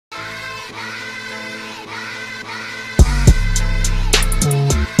Yo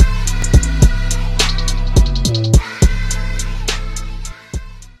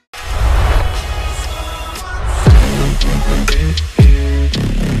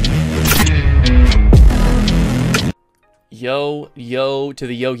to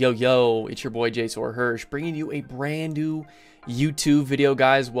the yo, it's your boy Jason Hirsch, bringing you a brand new YouTube video.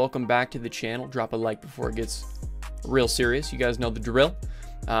 Guys, welcome back to the channel. Drop a like before it gets real serious. You guys know the drill.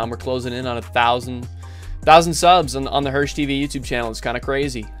 We're closing in on 1,000 subs on the HershTV YouTube channel. It's kind of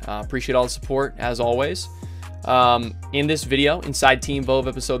crazy. Appreciate all the support as always. In this video, inside Team Vove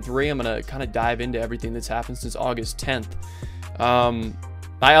episode 3, I'm gonna kind of dive into everything that's happened since August 10th.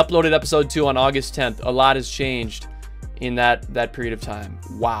 I uploaded episode 2 on August 10th. A lot has changed in that period of time.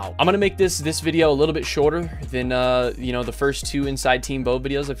 Wow. I'm gonna make this video a little bit shorter than you know, the first 2 inside Team Vove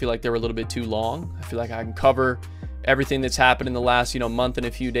videos. I feel like they were a little bit too long. I feel like I can cover everything that's happened in the last, you know, month and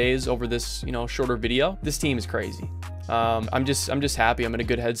a few days over this, you know, shorter video. This team is crazy. I'm just happy. I'm in a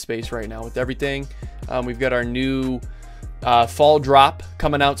good headspace right now with everything. We've got our new fall drop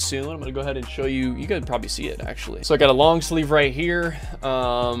coming out soon. I'm gonna go ahead and show you. You can probably see it actually. So I got a long sleeve right here.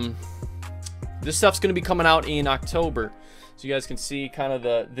 This stuff's going to be coming out in October, so you guys can see kind of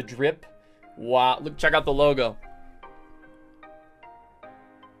the drip. Wow, look, check out the logo.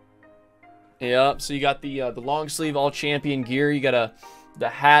 Yep, so you got the long sleeve all champion gear. You got the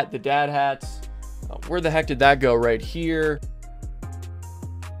hat, the dad hats. Where the heck did that go? Right here.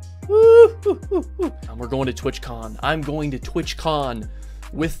 Woo, woo, woo, woo. We're going to TwitchCon. I'm going to TwitchCon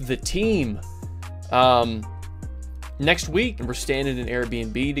with the team. Next week, and we're staying in an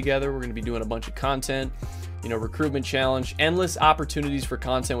Airbnb together. We're going to be doing a bunch of content, you know, recruitment challenge, endless opportunities for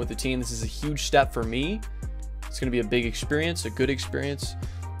content with the team. This is a huge step for me. It's going to be a big experience, a good experience.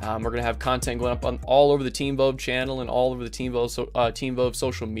 We're going to have content going up on all over the Team Vove channel and all over the Team Vove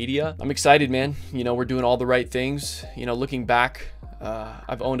social media. I'm excited, man. You know, we're doing all the right things. You know, looking back,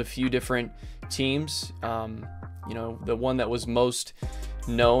 I've owned a few different teams. You know, the one that was most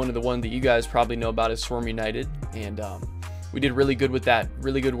known and the one that you guys probably know about is Swarm United, and we did really good with that,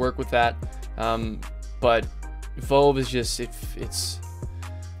 really good work with that. But Vove is just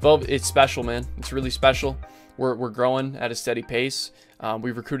Vove, it's special, man. It's really special. We're growing at a steady pace.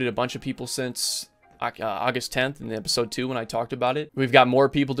 We've recruited a bunch of people since August 10th in the episode 2 when I talked about it. We've got more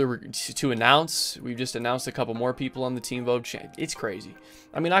people to announce. We've just announced a couple more people on the Team Vove channel. It's crazy.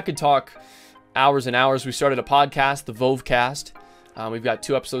 I mean, I could talk hours and hours. We started a podcast, the Vovecast. We've got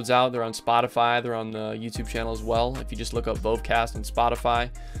 2 episodes out. They're on Spotify. They're on the YouTube channel as well. If you just look up Vovecast on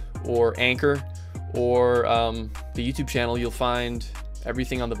Spotify or Anchor or the YouTube channel, you'll find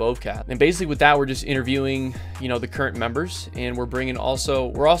everything on the Vovecast. And basically with that, we're just interviewing, you know, the current members, and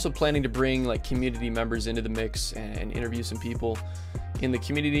we're also planning to bring like community members into the mix and interview some people in the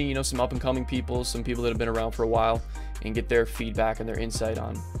community, you know, some up and coming people, some people that have been around for a while, and get their feedback and their insight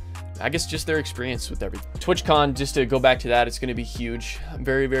on, I guess, just their experience with everything. TwitchCon, just to go back to that, it's going to be huge. I'm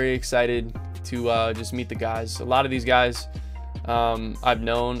very, very excited to just meet the guys. A lot of these guys I've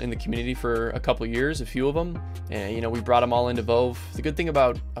known in the community for a couple years, a few of them, and you know, we brought them all into Vove. The good thing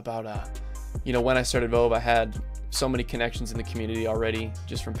about you know, when I started Vove, I had so many connections in the community already,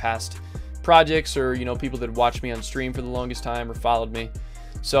 just from past projects, or you know, people that watched me on stream for the longest time or followed me.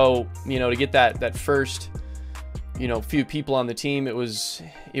 So you know, to get that first, you know, few people on the team, it was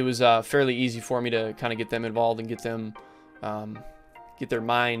fairly easy for me to kind of get them involved and get them get their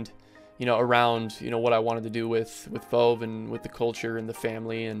mind, you know, around, you know, what I wanted to do with Vove and with the culture and the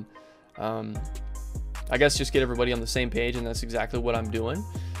family, and I guess just get everybody on the same page, and that's exactly what I'm doing.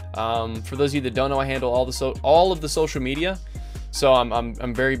 For those of you that don't know, I handle all of the social media, so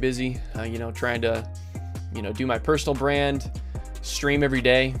I'm very busy, you know, trying to, you know, do my personal brand, stream every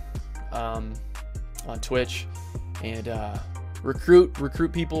day on Twitch, and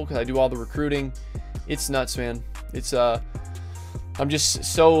recruit people, because I do all the recruiting. It's nuts, man. It's I'm just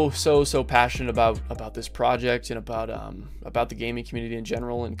so passionate about this project and about the gaming community in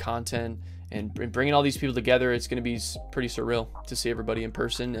general and content, and bringing all these people together. It's going to be pretty surreal to see everybody in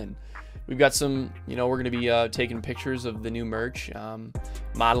person. And we've got some, you know, we're going to be taking pictures of the new merch,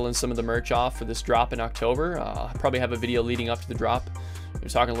 modeling some of the merch off for this drop in October. I'll probably have a video leading up to the drop. We're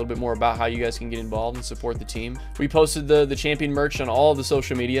talking a little bit more about how you guys can get involved and support the team. We posted the champion merch on all of the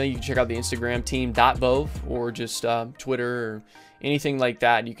social media. You can check out the Instagram, team.vove, or just Twitter or anything like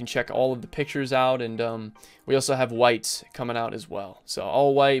that. You can check all of the pictures out, and we also have whites coming out as well. So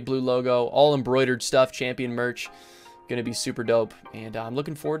all white, blue logo, all embroidered stuff, champion merch. Gonna be super dope, and I'm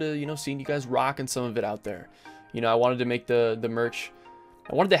looking forward to, you know, seeing you guys rocking some of it out there. You know, I wanted to make the merch,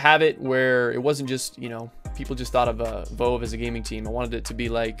 I wanted to have it where it wasn't just, you know, people just thought of Vove as a gaming team. I wanted it to be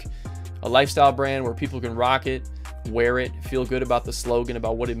like a lifestyle brand where people can rock it, wear it, feel good about the slogan,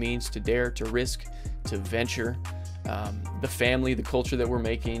 about what it means to dare, to risk, to venture, the family, the culture that we're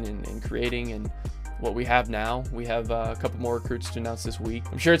making and creating, and what we have now. We have a couple more recruits to announce this week.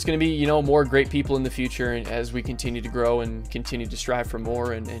 I'm sure it's going to be, you know, more great people in the future, and as we continue to grow and continue to strive for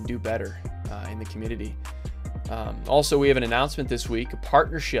more and do better in the community. Also, we have an announcement this week, a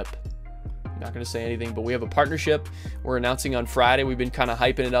partnership. I'm not going to say anything, but we have a partnership we're announcing on Friday. We've been kind of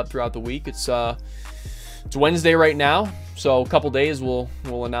hyping it up throughout the week. It's Wednesday right now, so a couple days we'll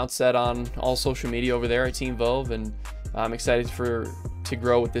announce that on all social media over there at Team Vove, and I'm excited to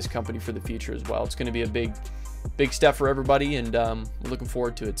grow with this company for the future as well. It's going to be a big step for everybody, and we're looking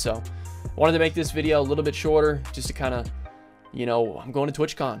forward to it. So I wanted to make this video a little bit shorter, just to kind of, you know, I'm going to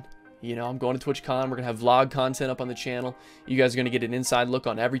TwitchCon. You know, I'm going to TwitchCon. We're going to have vlog content up on the channel. You guys are going to get an inside look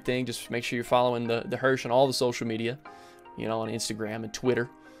on everything. Just make sure you're following the Hersh on all the social media, you know, on Instagram and Twitter.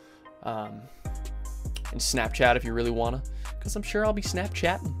 And Snapchat if you really want to, because I'm sure I'll be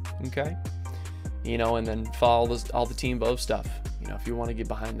Snapchatting, okay? You know, and then follow all the Team Vove stuff, you know, if you want to get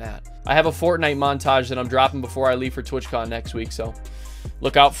behind that. I have a Fortnite montage that I'm dropping before I leave for TwitchCon next week, so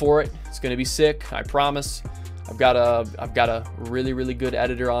look out for it. It's going to be sick, I promise. I've got a really good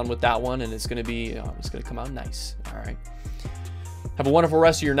editor on with that one, and it's going to come out nice. All right. Have a wonderful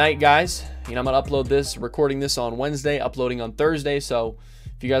rest of your night, guys. You know, I'm going to upload this, recording this on Wednesday, uploading on Thursday, so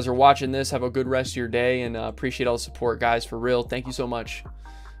if you guys are watching this, have a good rest of your day, and appreciate all the support, guys, for real. Thank you so much.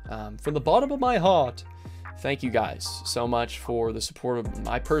 From the bottom of my heart, thank you guys so much for the support of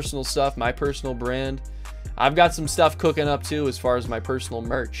my personal stuff, my personal brand. I've got some stuff cooking up, too, as far as my personal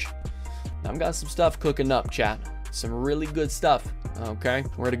merch. I've got some stuff cooking up, chat. Some really good stuff, okay?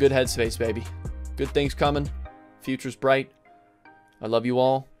 We're at a good headspace, baby. Good things coming. Future's bright. I love you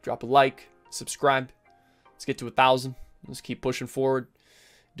all. Drop a like. Subscribe. Let's get to 1,000. Let's keep pushing forward.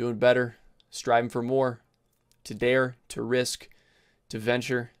 Doing better, striving for more, to dare, to risk, to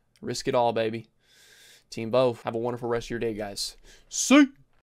venture. Risk it all, baby. Team Vove, have a wonderful rest of your day, guys. See.